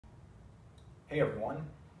Hey everyone,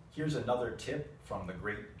 here's another tip from the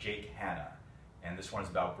great Jake Hanna. And this one's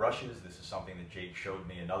about brushes. This is something that Jake showed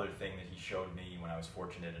me, another thing that he showed me when I was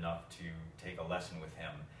fortunate enough to take a lesson with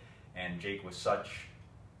him. And Jake was such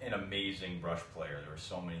an amazing brush player. There were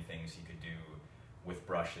so many things he could do with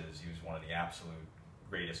brushes. He was one of the absolute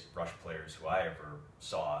greatest brush players who I ever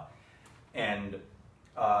saw. And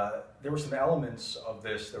there were some elements of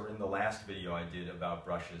this that were in the last video I did about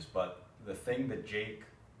brushes, but the thing that Jake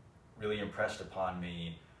really impressed upon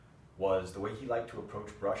me was the way he liked to approach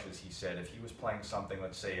brushes. He said if he was playing something,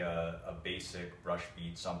 let's say a basic brush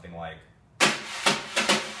beat, something like,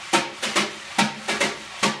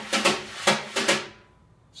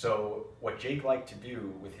 so what Jake liked to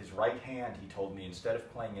do with his right hand, he told me, instead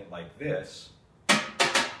of playing it like this,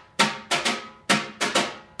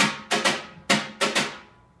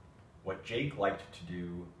 what Jake liked to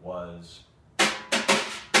do was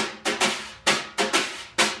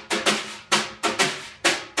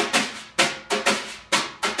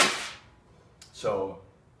so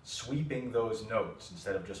sweeping those notes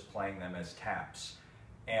instead of just playing them as taps.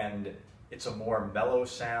 And it's a more mellow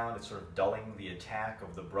sound. It's sort of dulling the attack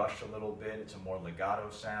of the brush a little bit. It's a more legato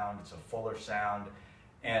sound. It's a fuller sound.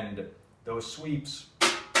 And those sweeps,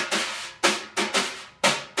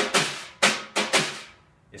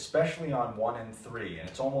 especially on 1 and 3, and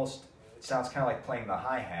it sounds kind of like playing the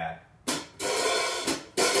hi-hat.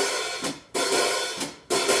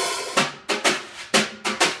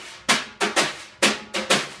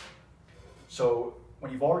 So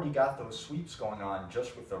when you've already got those sweeps going on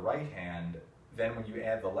just with the right hand, then when you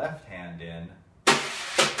add the left hand in,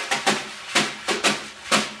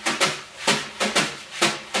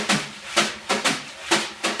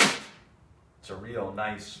 it's a real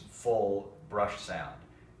nice full brush sound.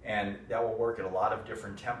 And that will work at a lot of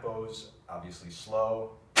different tempos, obviously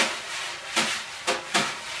slow.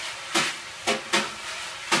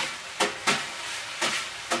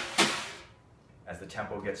 As the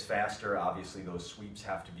tempo gets faster, obviously those sweeps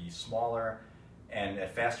have to be smaller. And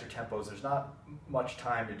at faster tempos, there's not much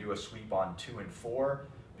time to do a sweep on 2 and 4,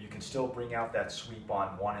 but you can still bring out that sweep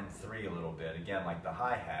on 1 and 3 a little bit. Again, like the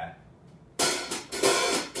hi-hat.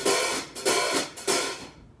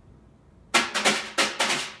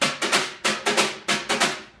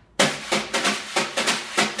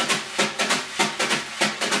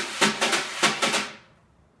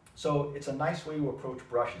 So it's a nice way to approach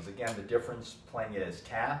brushes. Again, the difference playing it as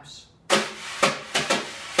taps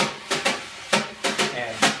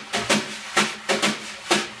and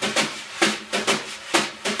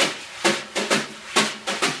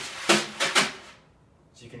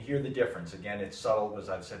so you can hear the difference. Again, it's subtle, as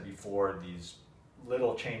I've said before. These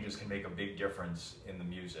little changes can make a big difference in the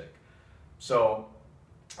music. So,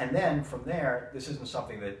 and then from there, this isn't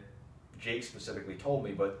something that Jake specifically told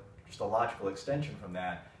me, but just a logical extension from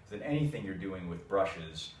that, that anything you're doing with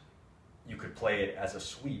brushes, you could play it as a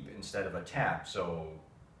sweep instead of a tap. So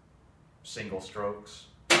single strokes,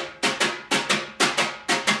 or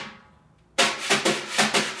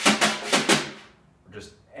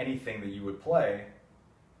just anything that you would play.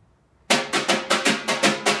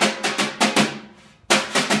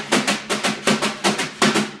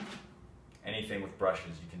 Anything with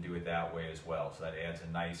brushes, you can do it that way as well. So that adds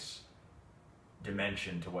a nice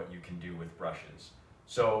dimension to what you can do with brushes.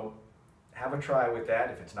 So have a try with that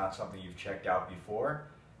if it's not something you've checked out before,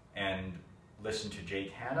 and listen to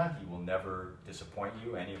Jake Hanna. He will never disappoint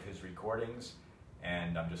you, any of his recordings,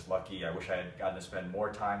 and I'm just lucky. I wish I had gotten to spend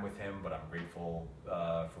more time with him, but I'm grateful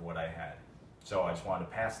for what I had. So I just wanted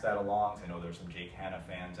to pass that along. I know there's some Jake Hanna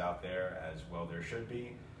fans out there, as well there should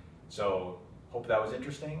be. So hope that was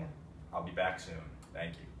interesting. I'll be back soon.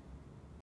 Thank you.